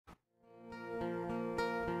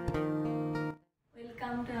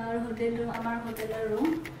Welcome to our hotel room. Our hotel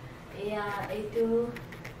room. Etu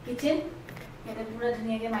kitchen. Yate pura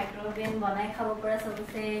dhuniya ke microwave banai khabo pura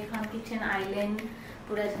sabse ekhan kitchen island.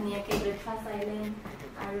 Pura dhuniya ke breakfast island.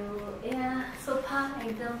 Aru sofa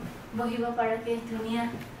ekdam bohiba para ke dhuniya.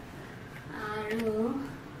 Aru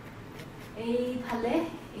ei phale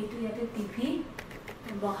etu yate TV.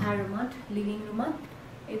 Bahar roomot, living roomot.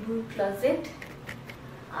 Ebu closet.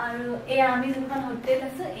 Aru ami jokhan hotel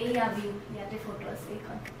asu view yate photo ase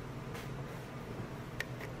ekhon.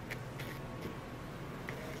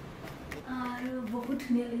 Aru bahut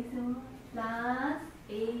dhuniya lagise plus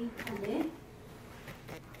ei phale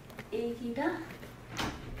ei kita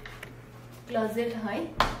closet hoy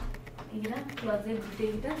egira closet dute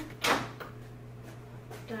kita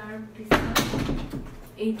tar pisot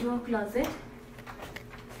eito closet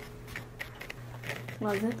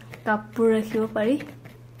kapur rakhibo pari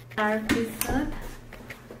tar pisot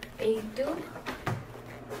eito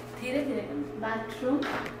dhire dhire bathroom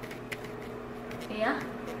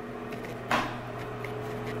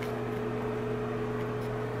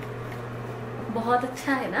बहुत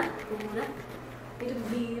अच्छा है ना पूरा ये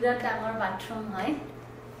बिराट डांगर bathroom है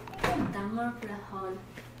डांगर पूरा hall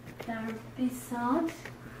तार पिছত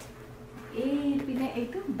ए पिने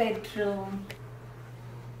एटु बेडरूम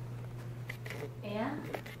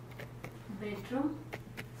बेडरूम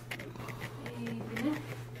ए पिने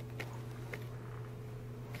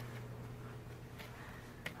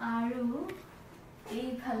आरो ए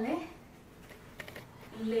भाले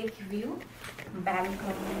lake view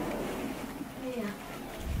balcony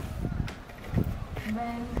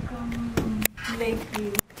balcony lake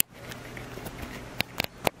view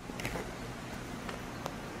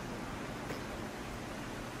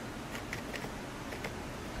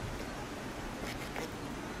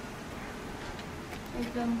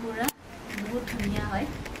एकदम पूरा बहुत धुनिया है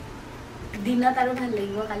दिनत आरो ভাল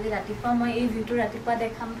লাগিব কালি ৰাতিপুৱা মই এই ভিউটো ৰাতিপুৱা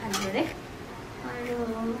দেখাম ভালদৰে আৰু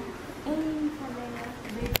এই ফালে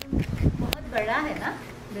बहुत बड़ा है ना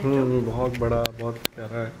बहुत बड़ा बहुत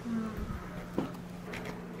प्यारा है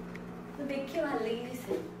तो देखिए ভাল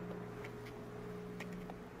লাগিছে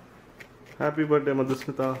happy birthday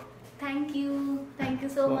Madhusmita thank you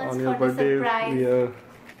so much on for your the birthday surprise we are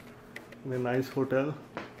in a nice hotel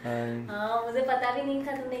and मुझे पता भी नहीं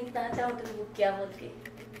था तुमने इतना अच्छा होटल बुक किया बोल के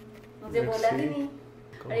मुझे बोला भी नहीं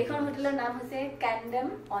और एक होटलर नाम है कैंडम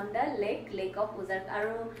on the lake of Ozark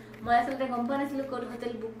আৰু মই আসলে গম পোৱা নাছিলো কোড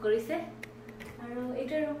হোটেল বুক কৰিছে আৰু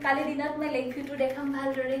এটাৰ কালি দিনত মই লেক ভিউটো দেখাম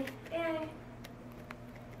ভালদৰে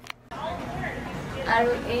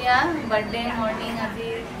আৰু এয়া বাৰ্থডে মৰ্নিং আজি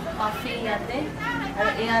কফি ইয়াতে আৰু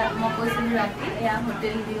এয়া মই কৈছিলো ৰাতি এয়া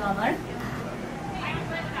হোটেল ভিউ আমাৰ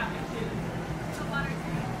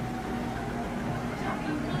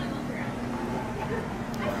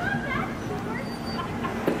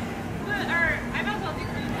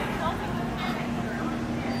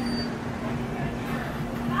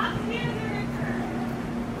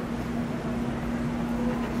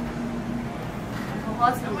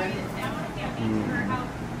बहुत सुंदर है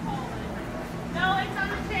No, it's on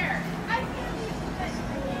the chair. I can't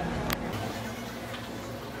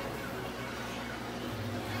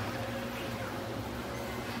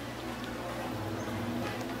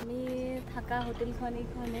থাকা হোটেলখন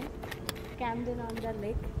এইখনে Camden on the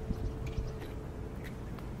lake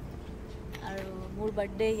আৰু মোৰ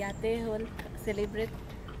বাৰ্থডে ইয়াতে হ'ল celebrate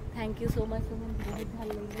thank you so much बहुत ভাল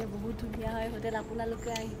লাগিছে बहुत ধুনীয়া হয় হোটেল আপোনালোকে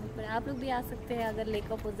আহিব পাৰে आप लोग भी आ सकते हैं अगर लेक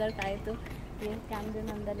ऑफ ओजार्क आए तो ये कैमडन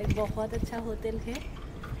ऑन द लेक बहुत अच्छा होटल है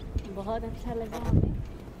बहुत अच्छा लगा हमें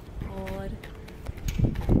और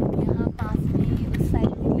यहाँ पास में उस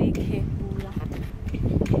साइड में लेक है पूरा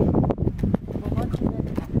बहुत सुंदर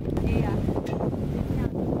है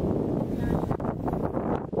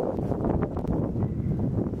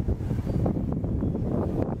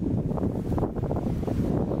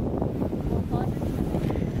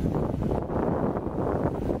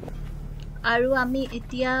আৰু আমি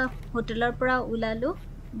এতিয়া হোটেলৰ পৰা ওলালো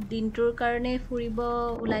দিনটোৰ কাৰণে ফুৰিব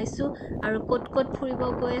ওলাইছো আৰু ক'ত ক'ত ফুৰিব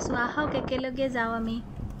গৈ আছো আহক একেলগে যাও আমি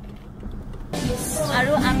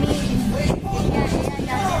আৰু আমি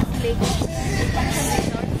এতিয়া লেক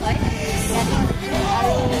হয়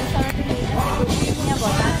আৰু ওচৰতে ধুনীয়া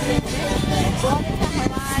বতাহ আছে बहुत अच्छा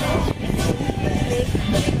हवा है लेक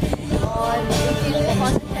और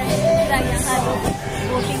बहुत अच्छा यहाँ लोग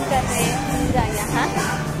बोटिंग कर रहे हैं पूरा यहाँ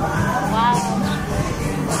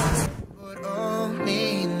Would only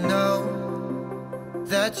know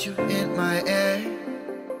that you're in my air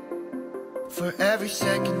for every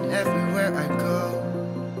second, everywhere I go.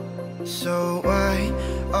 So why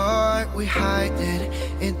are we hiding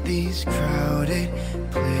in these crowded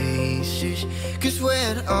places?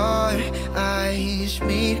 when our eyes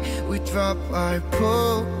meet, we drop our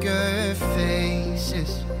poker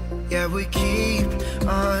faces. Yeah, we keep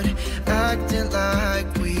on acting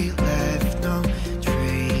like we left no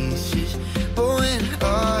traces. But when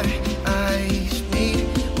our eyes meet,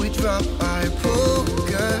 we drop our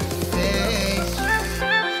poker faces.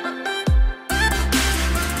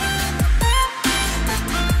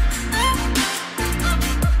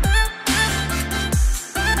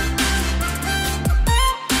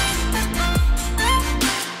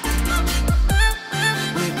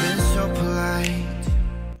 We've been so polite.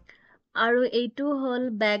 আৰু এইটো হল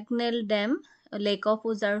বেগনেল Dame lake of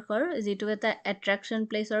ওজাৰ্কৰ যেটো এটা এট্ৰাকচন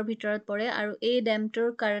প্লেচৰ ভিতৰত পৰে আৰু এই ডেমটোৰ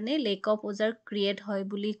কাৰণে লেক অফ ওজাৰ্ক ক্ৰিয়েট হয়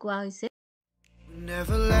বুলি কোৱা হৈছে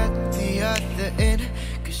Never let the other in,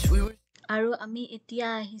 'cause we were. আৰু আমি এতিয়া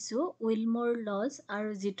আহিছো উইলমোৰ লজ আৰু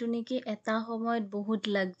যেটো নেকি এটা সময়ত বহুত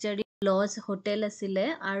লাক্সাৰি লজ হোটেল আছিলে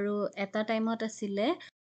আৰু এটা টাইমত আছিলে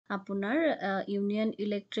আপোনাৰ ইউনিয়ন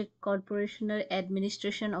ইলেক্ট্ৰিক কৰ্পোৰেচনৰ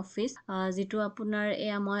এডমিনিষ্ট্ৰেশ্যন অফিচ যেটো আপোনাৰ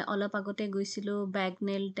এয়া মই অলপ আগতে গৈছিলো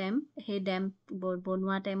বেগনেল ডেম হে ডেম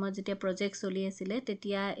বনোৱা টাইমত যেতিয়া প্ৰজেক্ট চলি আছিল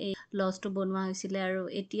তেতিয়া এই লজটো বনোৱা হৈছিল আৰু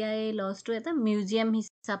এতিয়া এই লজটো এটা মিউজিয়াম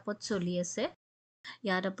হিচাপত চলি আছে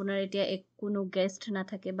ইয়াত আপোনাৰ এতিয়া কোনো গেষ্ট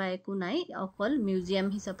নাথাকে বা একো নাই অকল মিউজিয়াম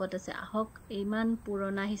হিচাপত আছে আহক ইমান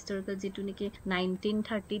পুৰণা হিষ্টৰিকেল যেটো নেকি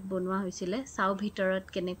 1930 ত বনোৱা হৈছিল সাউ ভিতৰত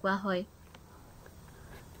কেনেকুৱা হয়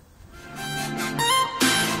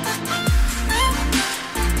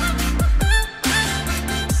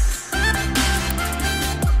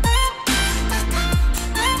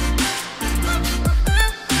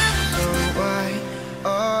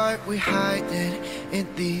We hiding in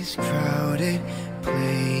these crowded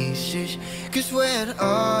places, 'cause when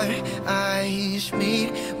our eyes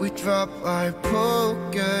meet, we drop our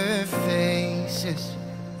poker faces.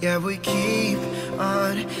 Yeah, we keep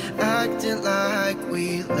on acting like we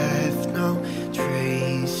left no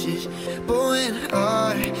traces. But when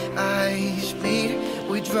our eyes meet,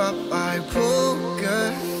 we drop our poker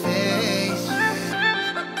faces.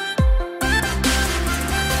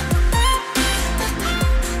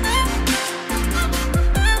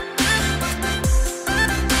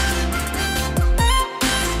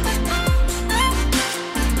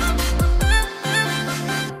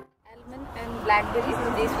 Blackberry,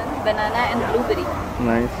 this one banana and blueberry.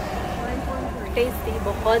 Nice. Tasty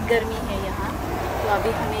बहुत गर्मी है यहाँ तो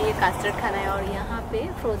अभी हमें ये custard खाना है और यहाँ पे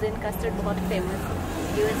फ्रोजन कस्टर्ड बहुत फेमस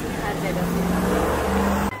है यूएस में हर जगह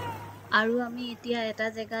আৰু আমি এতিয়া এটা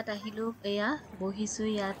জায়গাত আহিলো এয়া বহিছো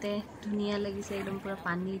ইয়াতে ধুনিয়া লাগিছে একদম পুৰা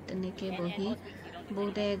পানীত এনেকে বহি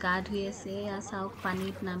বহুতে গা ধুই আছে या চাওক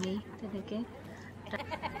পানীত নামি তেনেকে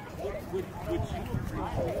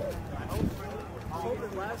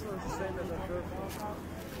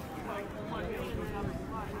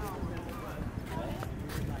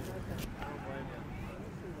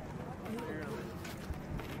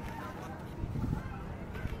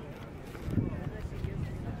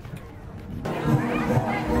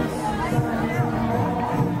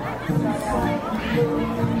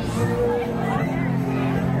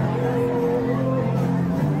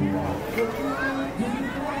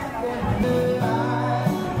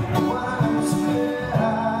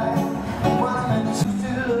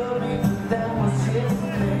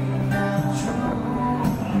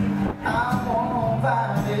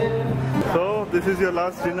This is your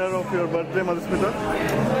last dinner of your birthday, Mdhusmita?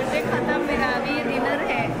 birthday खत्म मेरा अभी dinner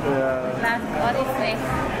है last और इसमें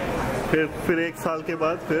फिर एक साल के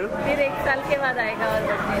बाद फिर एक साल के बाद आएगा और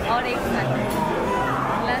birthday और एक साल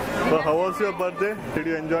So how was your birthday? Did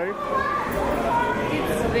you enjoy it?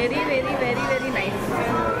 It's very nice.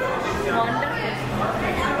 Wonderful.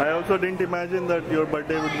 I also didn't imagine that your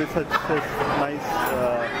birthday would be such a nice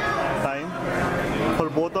time. For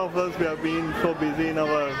both of us, we have been so busy in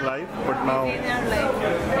our life, but now. In our life.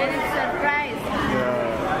 And it's surprise.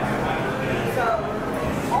 Yeah.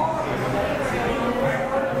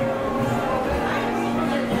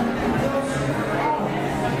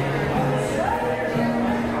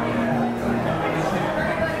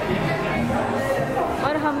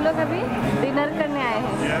 और हम लोग अभी dinner करने आए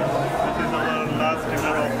हैं Yes, this is our last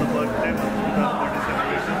dinner of the birthday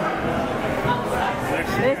celebration.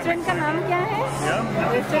 Restaurant का नाम क्या है Yeah,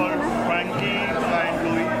 this is Restaurant called का नाम? Frankie and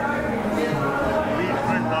Louis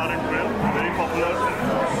Restaurant Bar and Grill. Very popular.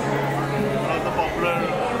 One of the popular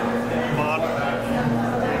bars.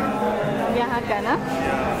 यहाँ का ना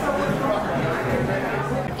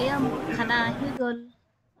এয়া খানা আহি গল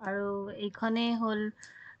আৰু এইখনে হল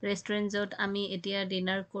ৰেষ্টুৰেন্ট যত আমি এতিয়া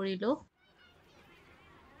ডিনাৰ কৰিলো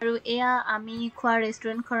আৰু এয়া আমি খোৱা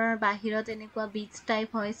ৰেষ্টুৰেন্ট খনৰ বাহিৰত এনেকুৱা বিচ টাইপ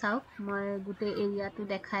হয় চাওক মই গুটে এৰিয়াটো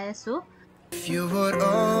দেখাই আছো If you would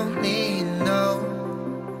only know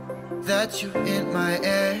that you're in my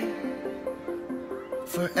air,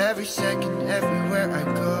 for every second, everywhere I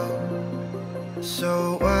go.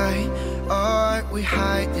 So why are we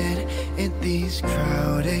hiding in these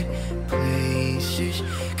crowded places?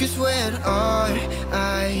 'Cause when our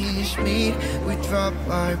eyes meet, we drop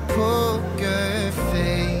our poker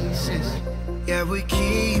faces. Yeah, we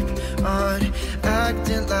keep on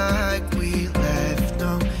acting like we left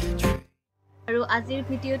no trace. আৰু আজিৰ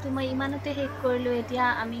ভিডিঅ'টো মই ইমানতে শেষ কৰিলোঁ এতিয়া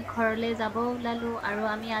আমি ঘৰলৈ যাব ওলালোঁ আৰু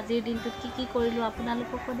আমি আজিৰ দিনটোত কি কৰিলোঁ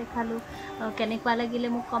আপোনালোককো দেখালোঁ কেনেকুৱা লাগিলে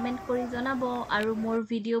মোক কমেণ্ট কৰি জনাব আৰু মোৰ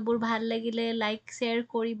ভিডিঅ'বোৰ ভাল লাগিলে লাইক শ্বেয়াৰ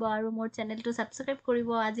কৰিব আৰু মোৰ চেনেলটো ছাবস্ক্ৰাইব কৰিব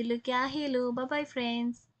আজিলৈকে আহিলোঁ বাই বাই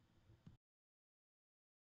ফ্ৰেণ্ডছ